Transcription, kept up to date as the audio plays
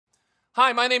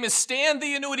Hi, my name is Stan,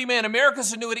 the Annuity Man,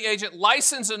 America's annuity agent,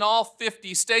 licensed in all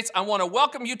 50 states. I want to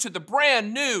welcome you to the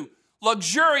brand new,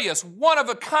 luxurious,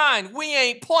 one-of-a-kind, we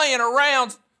ain't playing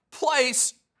around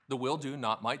place, the Will Do,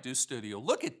 Not Might Do studio.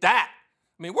 Look at that.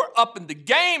 I mean, we're up in the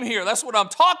game here. That's what I'm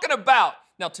talking about.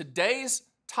 Now, today's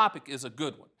topic is a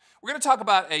good one. We're going to talk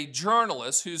about a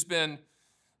journalist who's been,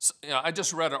 I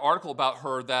just read an article about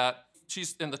her that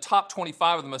she's in the top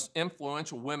 25 of the most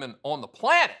influential women on the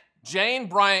planet.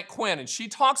 Bryant Quinn, and she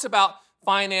talks about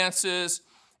finances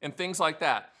and things like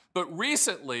that. But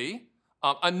recently,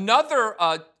 another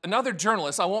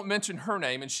journalist, I won't mention her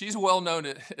name, and she's well known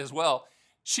as well,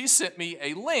 she sent me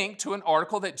a link to an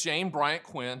article that Bryant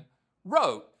Quinn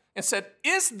wrote and said,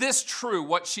 is this true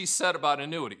what she said about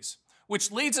annuities?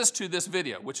 Which leads us to this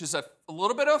video, which is a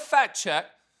little bit of a fact check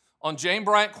on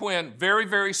Bryant Quinn. Very,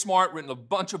 very smart, written a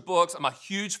bunch of books. I'm a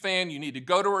huge fan. You need to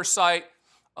go to her site.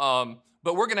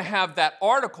 But we're going to have that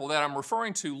article that I'm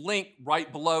referring to linked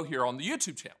right below here on the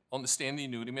YouTube channel, on the Stan the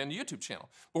Annuity Man YouTube channel.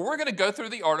 But we're going to go through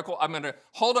the article. I'm going to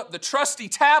hold up the trusty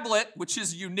tablet, which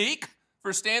is unique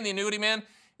for Stan the Annuity Man,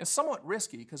 and somewhat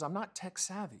risky because I'm not tech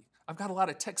savvy. I've got a lot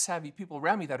of tech savvy people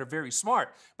around me that are very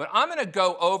smart. But I'm going to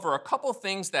go over a couple of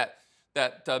things that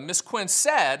Ms. Quinn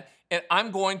said, and I'm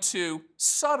going to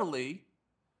subtly,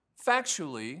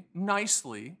 factually,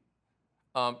 nicely,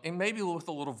 and maybe with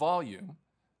a little volume,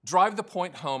 drive the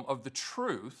point home of the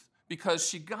truth, because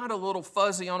she got a little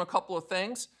fuzzy on a couple of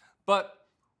things, but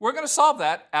we're going to solve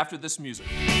that after this music.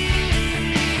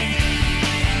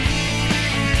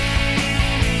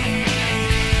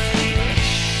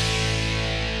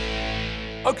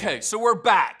 Okay, so we're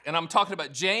back, and I'm talking about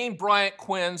Bryant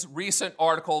Quinn's recent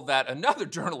article that another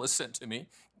journalist sent to me,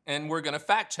 and we're going to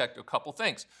fact check a couple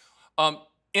things.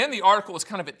 In the article, it's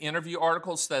kind of an interview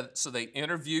article, so they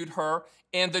interviewed her,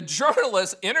 and the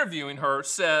journalist interviewing her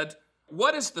said,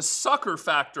 what is the sucker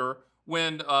factor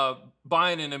when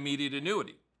buying an immediate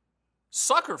annuity?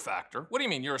 Sucker factor? What do you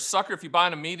mean? You're a sucker if you buy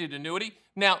an immediate annuity?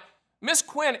 Now, Ms.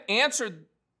 Quinn answered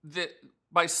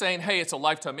by saying, hey, it's a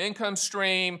lifetime income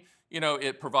stream,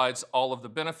 it provides all of the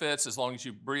benefits as long as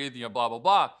you breathe, blah, blah,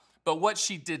 blah. But what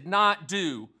she did not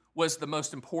do was the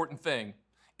most important thing,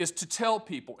 is to tell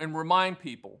people and remind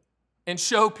people and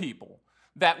show people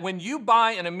that when you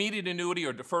buy an immediate annuity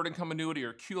or deferred income annuity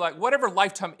or QLIC, whatever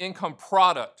lifetime income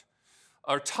product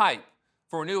or type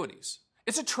for annuities,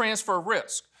 it's a transfer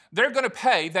risk. They're going to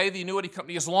pay, the annuity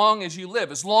company, as long as you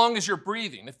live, as long as you're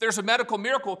breathing. If there's a medical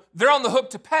miracle, they're on the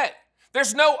hook to pay.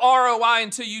 There's no ROI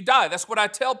until you die. That's what I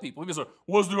tell people. People say,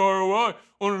 what's the ROI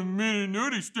on an immediate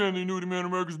annuity, Stan the Annuity Man,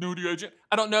 America's annuity agent?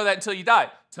 I don't know that until you die.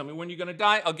 Tell me when you're going to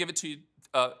die, I'll give it to you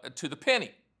to the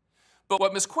penny. But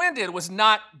what Ms. Quinn did was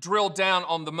not drill down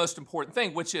on the most important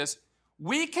thing, which is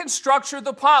we can structure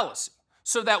the policy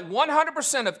so that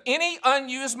 100% of any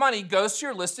unused money goes to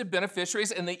your listed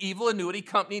beneficiaries, and the evil annuity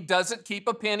company doesn't keep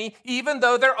a penny even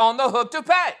though they're on the hook to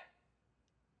pay.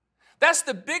 That's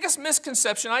the biggest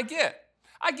misconception I get.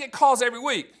 I get calls every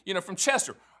week, from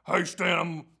Chester. Hey, Stan,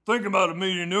 I'm thinking about a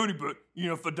immediate annuity, but,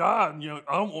 if I die,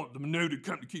 I don't want the annuity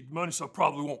company to keep the money, so I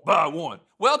probably won't buy one.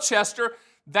 Well, Chester,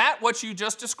 what you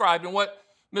just described and what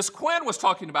Ms. Quinn was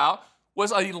talking about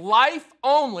was a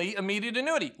life-only immediate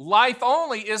annuity.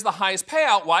 Life-only is the highest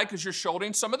payout. Why? Because you're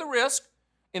shouldering some of the risk,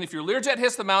 and if your Learjet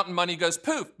hits the mountain, money goes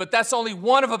poof. But that's only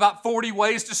one of about 40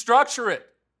 ways to structure it.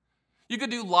 You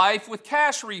could do life with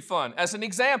cash refund as an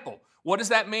example. What does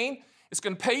that mean? It's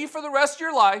going to pay you for the rest of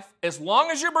your life as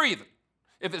long as you're breathing.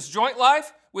 If it's joint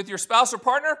life with your spouse or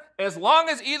partner, as long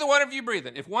as either one of you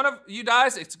breathing. If one of you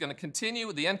dies, it's going to continue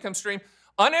with the income stream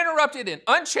uninterrupted and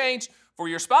unchanged for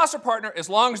your spouse or partner as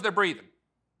long as they're breathing.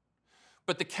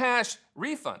 But the cash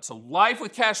refund, so life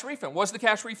with cash refund, what does the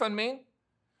cash refund mean?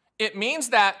 It means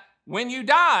that when you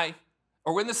die,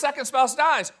 or when the second spouse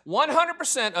dies,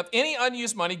 100% of any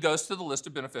unused money goes to the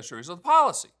listed beneficiaries of the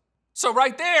policy. So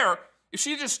right there, if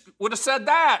she just would have said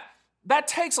that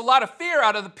takes a lot of fear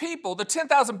out of the people, the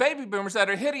 10,000 baby boomers that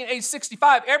are hitting age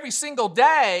 65 every single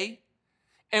day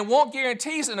and want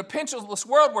guarantees in a pensionless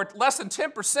world where less than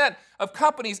 10% of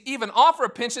companies even offer a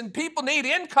pension. People need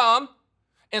income,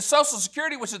 and Social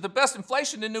Security, which is the best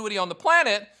inflation annuity on the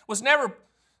planet, was never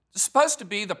supposed to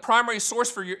be the primary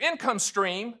source for your income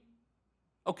stream.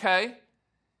 Okay,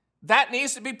 that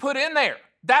needs to be put in there.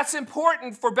 That's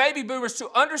important for baby boomers to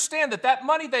understand that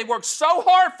money they worked so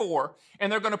hard for,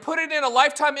 and they're going to put it in a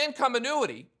lifetime income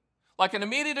annuity, like an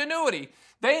immediate annuity,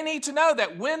 they need to know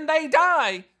that when they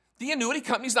die, the annuity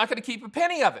company's not going to keep a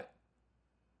penny of it.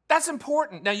 That's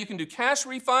important. Now, you can do cash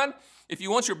refund. If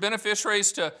you want your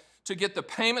beneficiaries to get the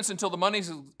payments until the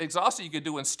money's exhausted, you could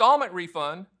do installment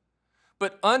refund.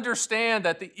 but understand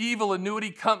that the evil annuity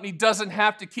company doesn't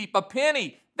have to keep a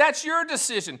penny. That's your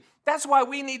decision. That's why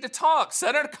we need to talk.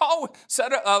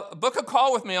 Book a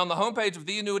call with me on the homepage of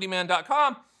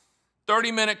theannuityman.com,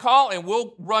 30-minute call, and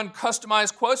we'll run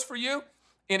customized quotes for you.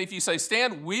 And if you say,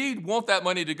 Stan, we want that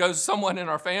money to go to someone in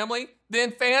our family,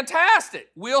 then fantastic.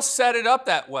 We'll set it up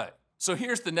that way. So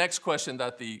here's the next question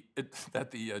that the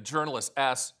journalist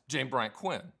asked Jane Bryant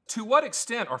Quinn. To what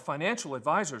extent are financial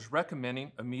advisors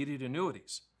recommending immediate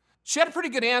annuities? She had a pretty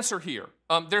good answer here.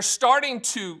 They're starting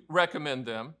to recommend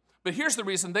them, but here's the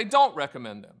reason they don't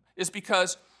recommend them. Is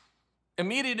because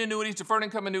immediate annuities, deferred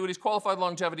income annuities, qualified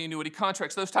longevity annuity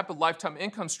contracts, those type of lifetime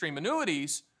income stream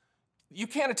annuities, you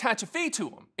can't attach a fee to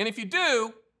them. And if you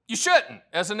do, you shouldn't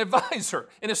as an advisor.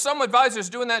 And if some advisor is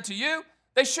doing that to you,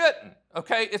 they shouldn't,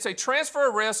 okay? It's a transfer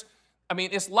of risk. I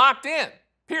mean, it's locked in,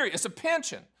 period. It's a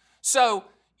pension. So,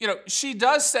 she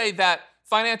does say that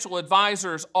financial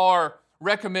advisors are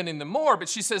recommending them more, but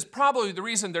she says probably the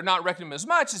reason they're not recommending them as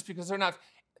much is because they're not.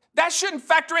 That shouldn't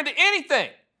factor into anything.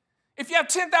 If you have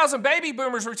 10,000 baby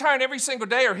boomers retiring every single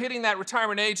day or hitting that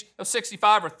retirement age of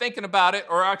 65 or thinking about it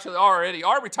or actually already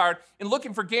are retired and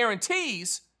looking for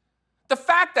guarantees, the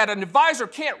fact that an advisor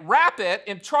can't wrap it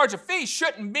and charge a fee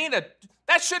shouldn't mean that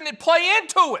shouldn't play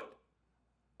into it,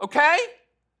 okay?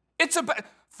 It's a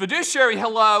fiduciary,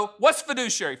 hello. What's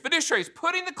fiduciary? Fiduciary is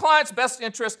putting the client's best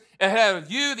interest ahead of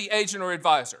you, the agent or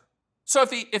advisor. So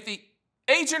if the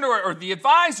agent or the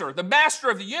advisor, the master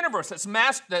of the universe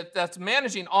that's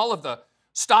managing all of the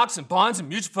stocks and bonds and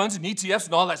mutual funds and ETFs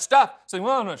and all that stuff, saying,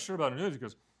 well, I'm not sure about annuities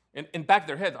because in back of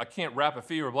their head, I can't wrap a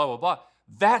fee or blah, blah, blah.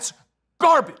 That's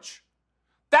garbage.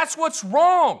 That's what's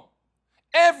wrong.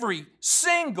 Every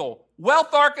single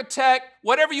wealth architect,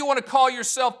 whatever you want to call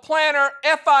yourself, planner,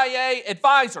 FIA,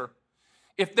 advisor,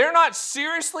 if they're not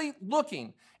seriously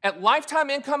looking at lifetime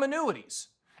income annuities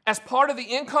as part of the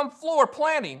income floor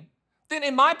planning, then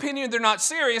in my opinion, they're not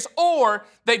serious or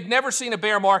they've never seen a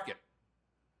bear market.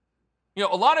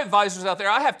 A lot of advisors out there,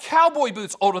 I have cowboy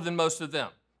boots older than most of them.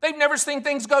 They've never seen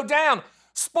things go down.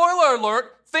 Spoiler alert,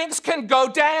 things can go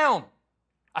down.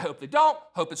 I hope they don't.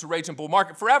 Hope it's a raging bull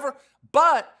market forever.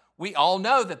 But we all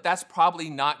know that that's probably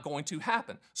not going to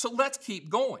happen. So let's keep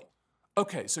going.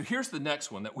 Okay, so here's the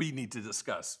next one that we need to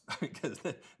discuss because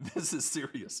this is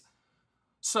serious.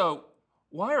 So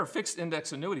why are fixed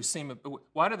index annuities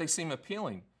why do they seem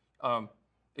appealing,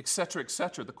 et cetera,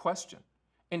 the question.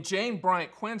 And Jane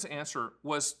Bryant Quinn's answer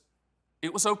was,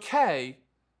 it was okay,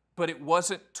 but it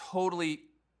wasn't totally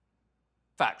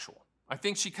factual. I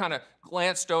think she kind of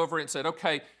glanced over it and said,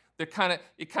 okay, it kind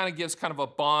of gives kind of a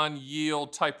bond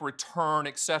yield type return,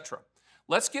 et cetera.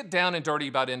 Let's get down and dirty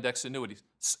about index annuities.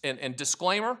 And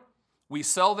disclaimer, we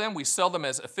sell them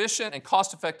as efficient and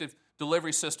cost-effective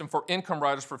delivery system for income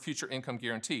riders for future income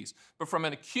guarantees. But from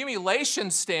an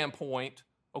accumulation standpoint,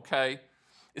 okay,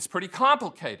 it's pretty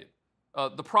complicated,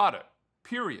 the product,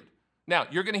 period. Now,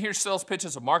 you're going to hear sales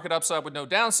pitches of market upside with no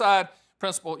downside,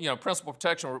 principal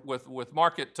protection with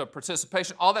market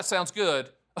participation. All that sounds good.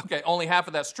 Okay, only half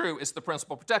of that's true. It's the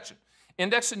principal protection.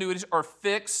 Index annuities are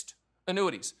fixed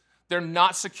annuities. They're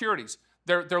not securities.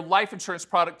 They're life insurance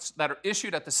products that are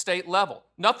issued at the state level.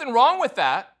 Nothing wrong with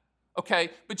that,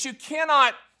 okay? But you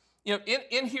cannot,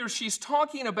 in here she's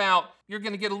talking about you're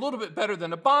going to get a little bit better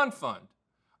than a bond fund,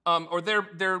 or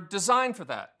they're designed for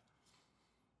that.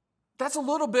 That's a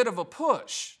little bit of a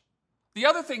push. The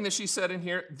other thing that she said in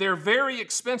here, they're very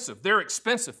expensive. They're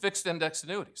expensive fixed index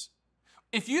annuities.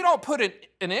 If you don't put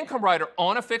an income rider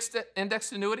on a fixed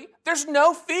index annuity, there's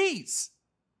no fees,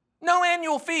 no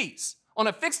annual fees on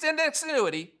a fixed index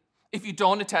annuity if you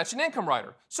don't attach an income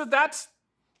rider. So that's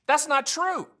not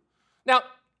true. Now,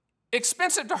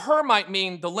 expensive to her might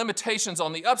mean the limitations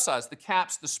on the upsides, the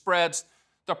caps, the spreads,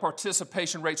 the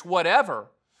participation rates, whatever.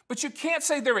 But you can't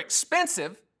say they're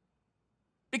expensive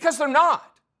because they're not.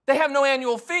 They have no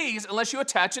annual fees unless you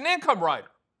attach an income rider.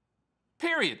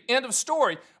 Period. End of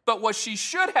story. But what she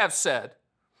should have said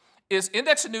is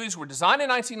index annuities were designed in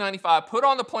 1995, put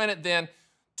on the planet then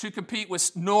to compete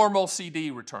with normal CD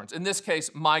returns. In this case,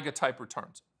 MYGA-type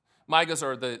returns. MYGAs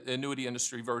are the annuity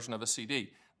industry version of a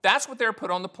CD. That's what they're put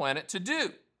on the planet to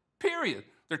do. Period.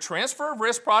 They're transfer of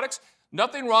risk products.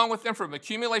 Nothing wrong with them from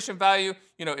accumulation value.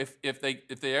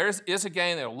 If there is a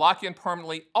gain, they'll lock in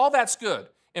permanently. All that's good.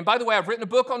 And by the way, I've written a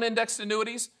book on indexed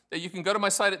annuities that you can go to my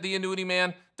site at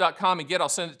theannuityman.com and get. I'll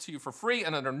send it to you for free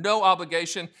and under no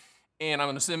obligation. And I'm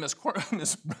going to send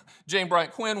Ms. Jane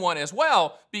Bryant Quinn one as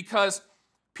well because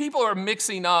people are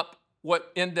mixing up what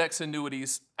index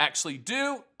annuities actually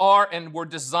do, are, and were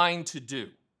designed to do.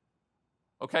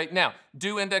 Okay, now,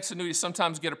 do index annuities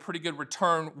sometimes get a pretty good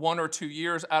return 1 or 2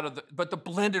 years out of but the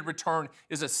blended return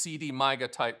is a CD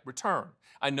MIGA type return.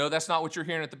 I know that's not what you're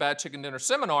hearing at the Bad Chicken Dinner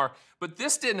seminar, but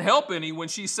this didn't help any when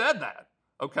she said that.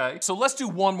 Okay, so let's do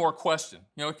one more question.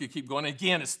 You know, if you keep going.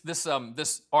 Again, this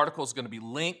article is going to be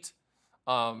linked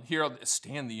here on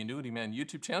Stan the Annuity Man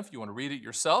YouTube channel if you want to read it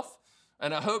yourself.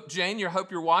 And I hope, Jane,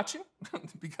 hope you're watching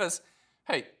because,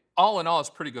 hey, all in all, it's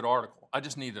a pretty good article. I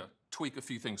just need to tweak a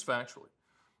few things factually.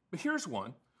 But here's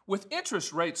one. With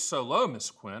interest rates so low, Ms.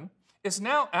 Quinn, is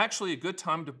now actually a good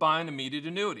time to buy an immediate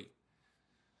annuity.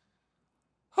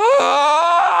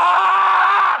 Ah!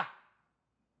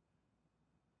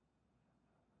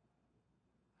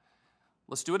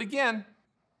 Let's do it again.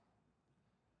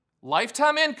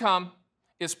 Lifetime income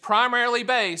is primarily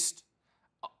based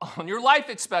on your life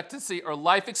expectancy or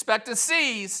life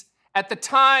expectancies at the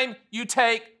time you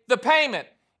take the payment.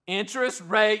 Interest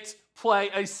rates play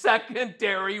a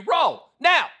secondary role.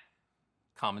 Now,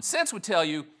 common sense would tell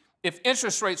you if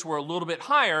interest rates were a little bit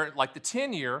higher, like the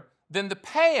 10-year, then the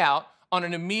payout on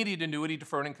an immediate annuity,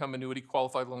 deferred income annuity,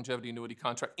 qualified longevity annuity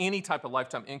contract, any type of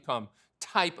lifetime income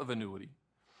type of annuity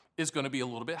is going to be a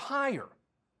little bit higher.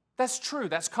 That's true.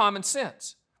 That's common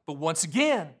sense. But once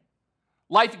again,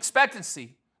 life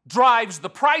expectancy drives the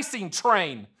pricing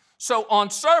train. So on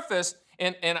surface,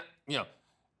 and you know,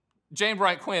 Jane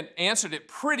Bryant Quinn answered it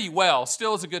pretty well.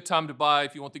 Still is a good time to buy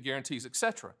if you want the guarantees,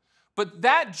 etc. But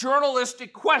that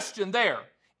journalistic question there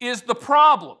is the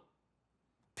problem.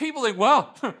 People think,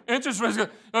 well, interest rates,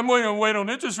 I'm going to wait on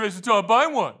interest rates until I buy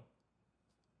one.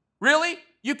 Really?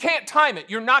 You can't time it.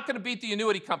 You're not going to beat the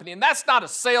annuity company. And that's not a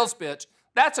sales pitch.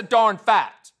 That's a darn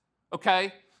fact.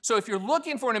 Okay? So if you're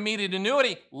looking for an immediate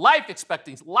annuity, life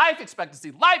expectancy, life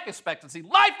expectancy, life expectancy,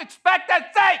 life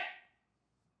expectancy!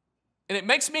 And it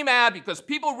makes me mad because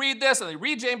people read this and they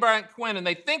read Jane Bryant Quinn and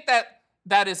they think that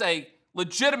that is a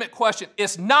legitimate question.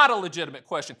 It's not a legitimate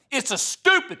question. It's a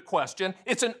stupid question.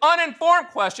 It's an uninformed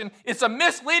question. It's a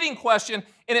misleading question.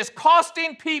 And it's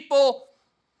costing people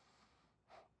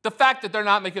the fact that they're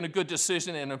not making a good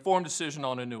decision, an informed decision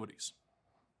on annuities.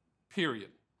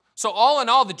 Period. So all in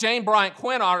all, the Jane Bryant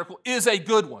Quinn article is a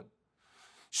good one.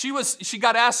 She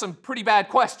got asked some pretty bad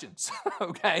questions,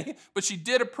 okay? But she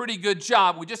did a pretty good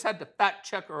job. We just had to fact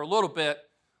check her a little bit.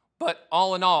 But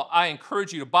all in all, I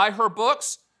encourage you to buy her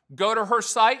books, go to her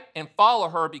site, and follow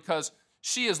her because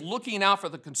she is looking out for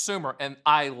the consumer, and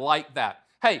I like that.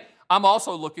 Hey, I'm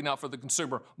also looking out for the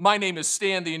consumer. My name is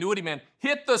Stan the Annuity Man.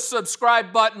 Hit the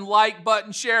subscribe button, like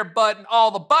button, share button,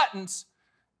 all the buttons,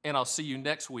 and I'll see you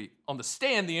next week on the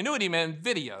Stan the Annuity Man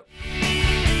video.